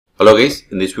Hello guys,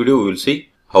 in this video we will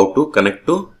see how to connect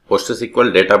to PostgreSQL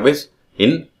database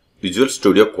in Visual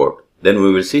Studio Code. Then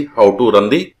we will see how to run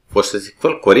the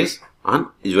PostgreSQL queries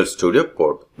on Visual Studio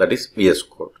Code, that is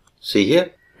VSCode. See here,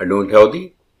 I don't have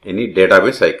any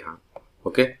database icon.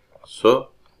 Okay, so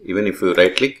even if you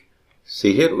right click,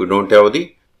 see here we don't have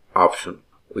the option.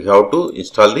 We have to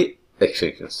install the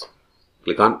extensions.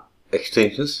 Click on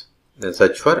extensions, then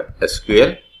search for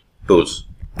SQL tools.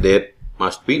 There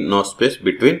must be no space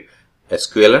between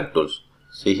SQL and tools.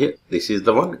 See here, this is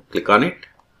the one. Click on it.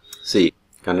 See,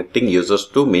 connecting users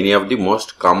to many of the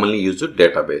most commonly used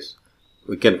database.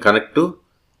 We can connect to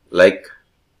like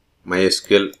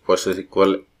MySQL,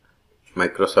 PostgreSQL,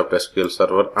 Microsoft SQL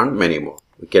Server and many more.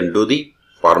 We can do the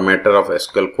formatter of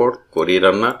SQL code, query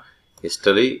runner,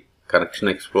 history, connection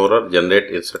explorer,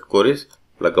 generate insert queries,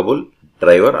 pluggable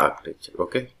driver architecture.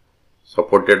 Okay,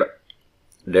 supported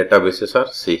databases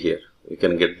are see here. We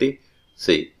can get the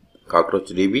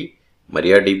CockroachDB,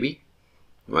 MariaDB,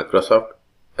 Microsoft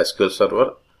SQL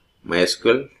Server,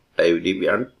 MySQL,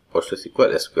 DB and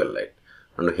PostgreSQL SQLite,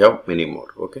 and we have many more.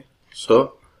 Okay,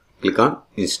 so click on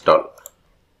install.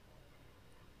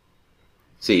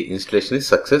 See, installation is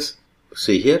success.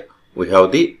 See here we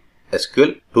have the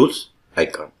SQL tools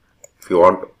icon. If you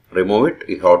want to remove it,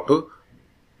 you have to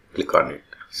click on it.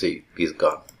 See, it is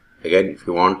gone. Again, if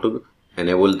you want to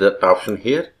enable that option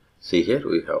here, see here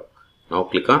we have. Now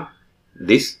click on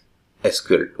this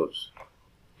SQL tools.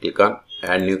 Click on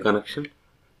add new connection.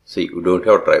 See, we don't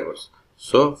have drivers.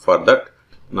 So for that,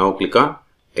 now click on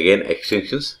again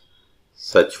extensions.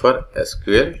 Search for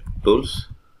SQL tools.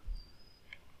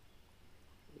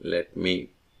 Let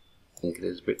me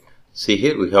increase a bit. See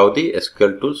here we have the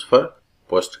SQL tools for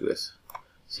Postgres.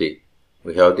 See,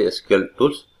 we have the SQL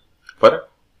tools for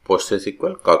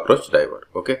PostgreSQL Cockroach driver.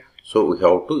 Okay, so we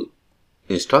have to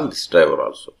install this driver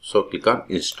also. So click on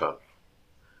install.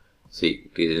 See,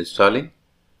 it is installing.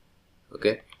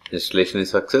 Okay, installation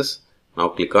is success. Now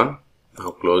click on,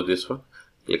 now close this one.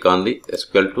 Click on the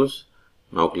SQL tools.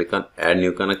 Now click on add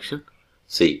new connection.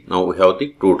 See, now we have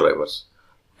the two drivers.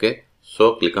 Okay,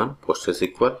 so click on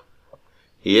PostgreSQL.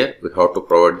 Here we have to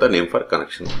provide the name for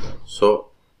connection. So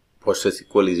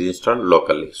PostgreSQL is installed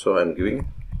locally. So I am giving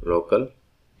local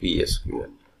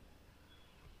PSQL.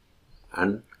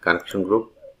 And connection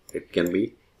group, it can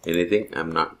be anything. I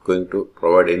am not going to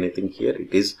provide anything here.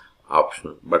 It is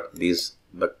optional, but these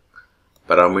the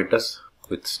parameters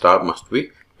with star must be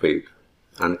filled.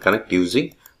 And connect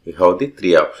using, we have the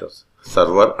three options: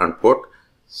 server and port,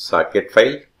 socket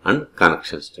file and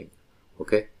connection string.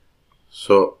 Okay,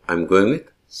 so I am going with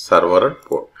server and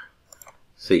port.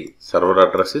 See, server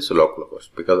address is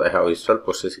localhost because I have installed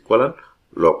PostgreSQL on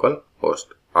localhost,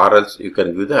 or else you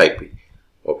can give the IP.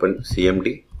 Open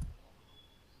cmd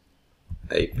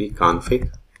IP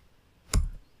config.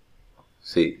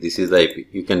 See, this is the IP.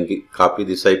 You can copy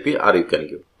this IP or you can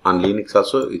give. On Linux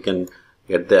also you can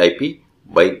get the IP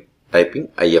by typing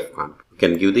ifconf. You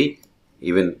can give the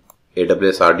even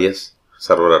AWS RDS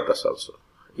server address also.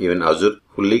 Even Azure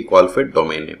fully qualified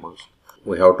domain name also.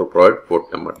 We have to provide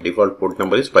port number. Default port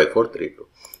number is 5432.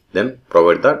 Then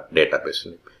provide the database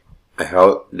name. I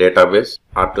have database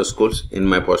R2 schools in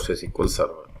my PostgreSQL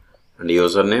server and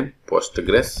username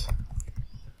Postgres.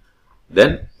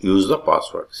 Then use the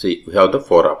password. See, we have the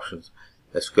four options: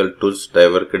 SQL tools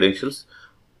driver credentials,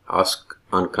 ask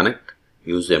on connect,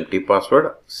 use empty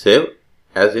password, save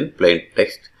as in plain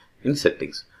text in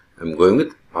settings. I am going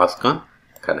with ask on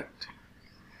connect.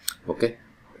 Okay,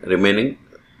 remaining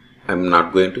I am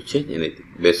not going to change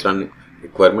anything based on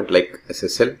requirement like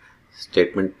SSL,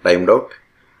 statement timed out,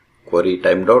 query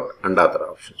timed out and other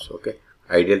options. Okay,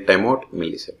 ideal timeout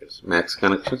milliseconds, max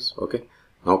connections. Okay,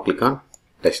 now click on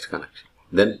test connection.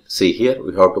 Then see here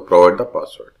we have to provide the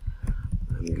password.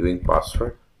 I am giving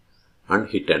password and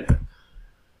hit enter.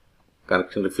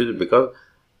 Connection refused because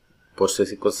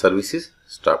PostgreSQL service is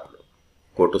stopped.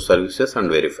 Go to services and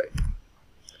verify.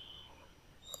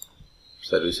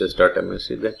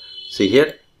 Services.msc. Then see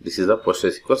here, this is the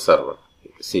PostgreSQL server.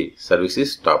 See, service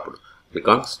is stopped. Click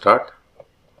on start.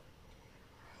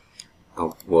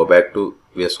 Now go back to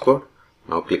VSCode.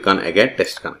 Now click on again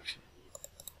test connection.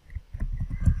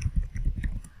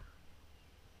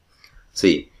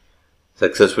 See,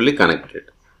 successfully connected.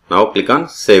 Now click on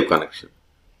save connection.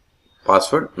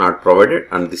 Password not provided,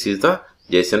 and this is the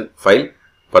JSON file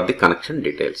for the connection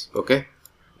details. Okay.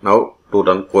 Now to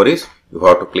run queries, you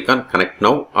have to click on connect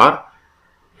now or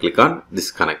click on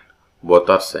disconnect. Both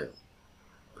are same.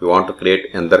 If you want to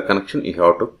create another connection, you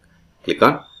have to click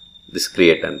on this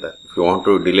create another. If you want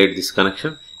to delete this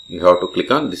connection, you have to click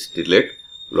on this delete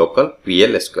local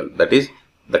PLSQL, that is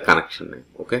the connection name.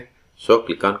 Okay, so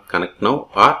click on connect now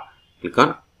or click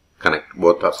on connect,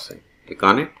 both are same. Click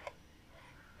on it.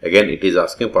 Again it is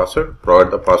asking password,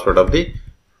 provide the password of the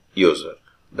user,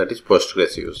 that is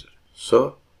Postgres user.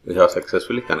 So we have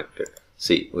successfully connected.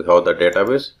 See, we have the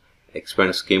database,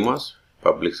 expand schemas,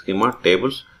 public schema,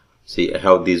 tables. See, I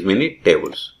have these many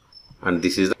tables and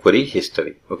this is the query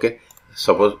history. Okay,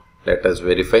 suppose let us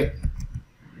verify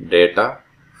data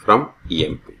from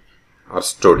EMP or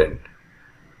student.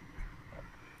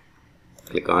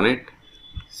 Click on it,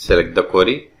 select the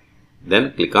query,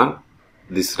 then click on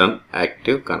this run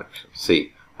active connection.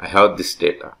 See, I have this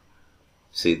data.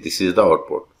 See, this is the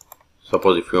output.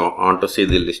 Suppose if you want to see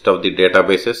the list of the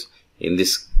databases in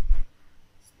this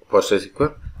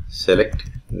PostgreSQL, select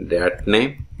dat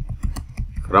name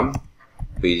from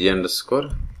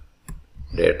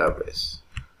pg_database.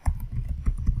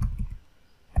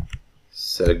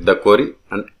 Select the query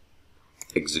and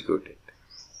execute it.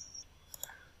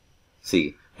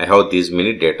 See, I have these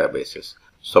many databases.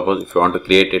 Suppose if you want to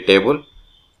create a table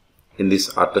in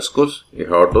this after schools, you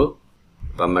have to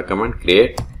run the command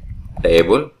create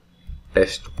table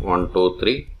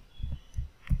test123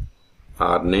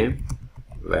 rname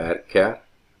varchar,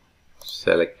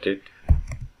 select it,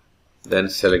 then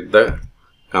select the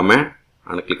command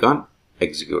and click on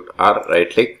execute or right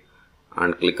click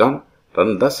and click on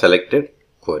run the selected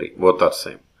query, both are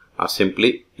same, or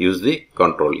simply use the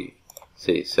Ctrl E.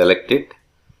 See, select it,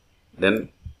 then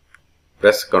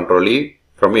press Ctrl E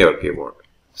from your keyboard.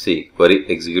 See, query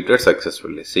executed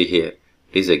successfully. See here,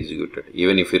 it is executed.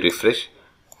 Even if you refresh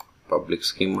public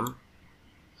schema,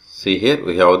 see here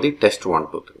we have the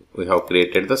test123. We have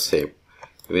created the same.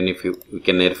 Even if you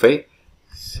can verify,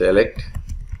 select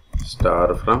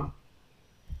star from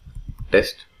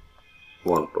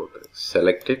test123.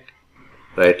 Select it,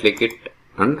 right click it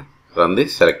and run the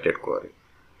selected query.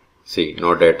 See,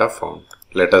 no data found.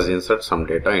 Let us insert some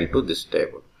data into this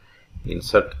table.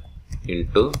 Insert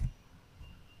into,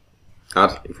 or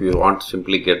if you want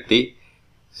simply get the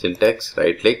syntax,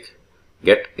 right click,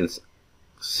 get insert.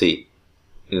 See,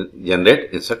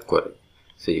 generate insert query.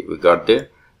 See, we got there.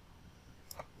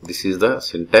 This is the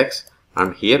syntax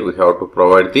and here we have to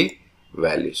provide the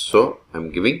values. So I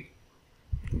am giving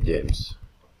James.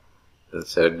 Then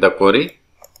select the query,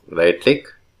 right click,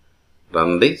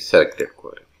 run the selected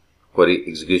query. Query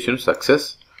execution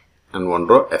success and one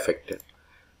row affected.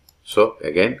 So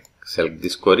again select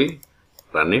this query,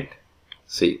 run it.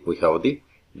 See, we have the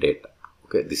data.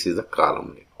 Okay, this is the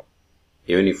column name.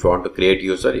 Even if you want to create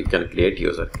user, you can create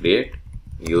user. Create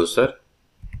user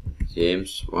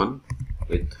James1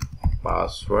 with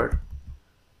password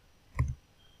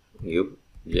new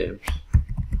James.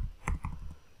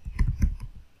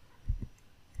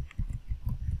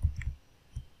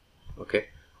 Okay,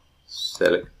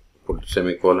 select, put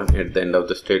semicolon at the end of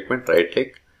the statement, right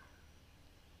click,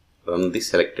 run the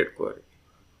selected query.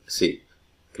 See,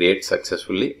 create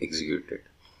successfully executed.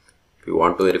 If you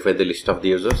want to verify the list of the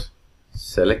users,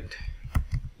 select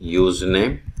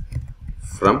username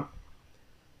from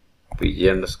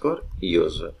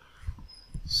pg_user.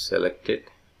 Select it,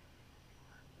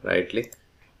 right click.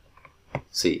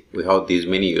 See, we have these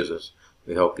many users.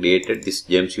 We have created this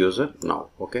James user now.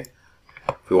 Okay,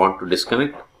 if you want to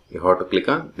disconnect, you have to click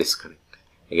on disconnect.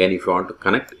 Again, if you want to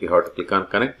connect, you have to click on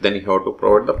connect. Then you have to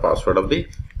provide the password of the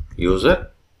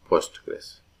user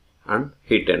Postgres and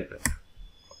hit enter.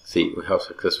 See, we have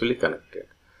successfully connected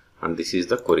and this is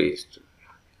the query history.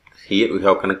 Here we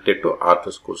have connected to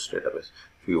after schools database.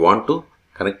 If you want to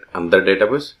connect another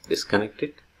database, disconnect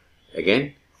it.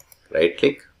 Again, right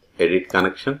click, edit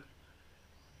connection.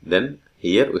 Then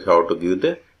here we have to give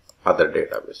the other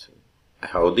database. I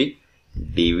have the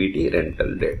DVD rental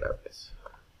database.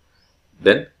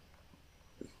 Then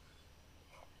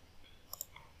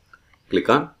click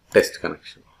on test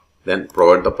connection. Then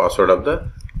provide the password of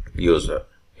the user.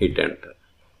 Hit enter.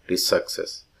 It is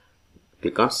success.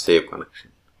 Click on save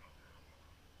connection.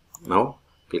 Now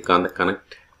click on the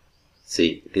connect.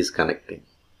 See, it is connecting.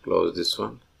 Close this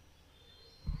one.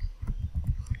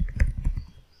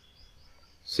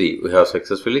 See, we have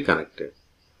successfully connected.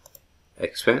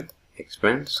 Expand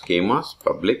schemas,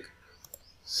 public.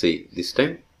 See, this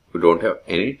time we don't have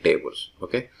any tables.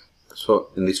 Okay, so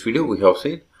in this video we have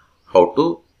seen how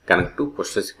to connect to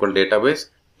PostgreSQL database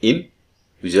in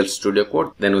Visual Studio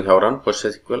Code. Then we have run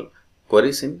PostgreSQL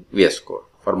queries in VSCode.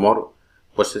 For more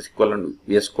PostgreSQL and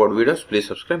VSCode videos, please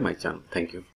subscribe my channel. Thank you.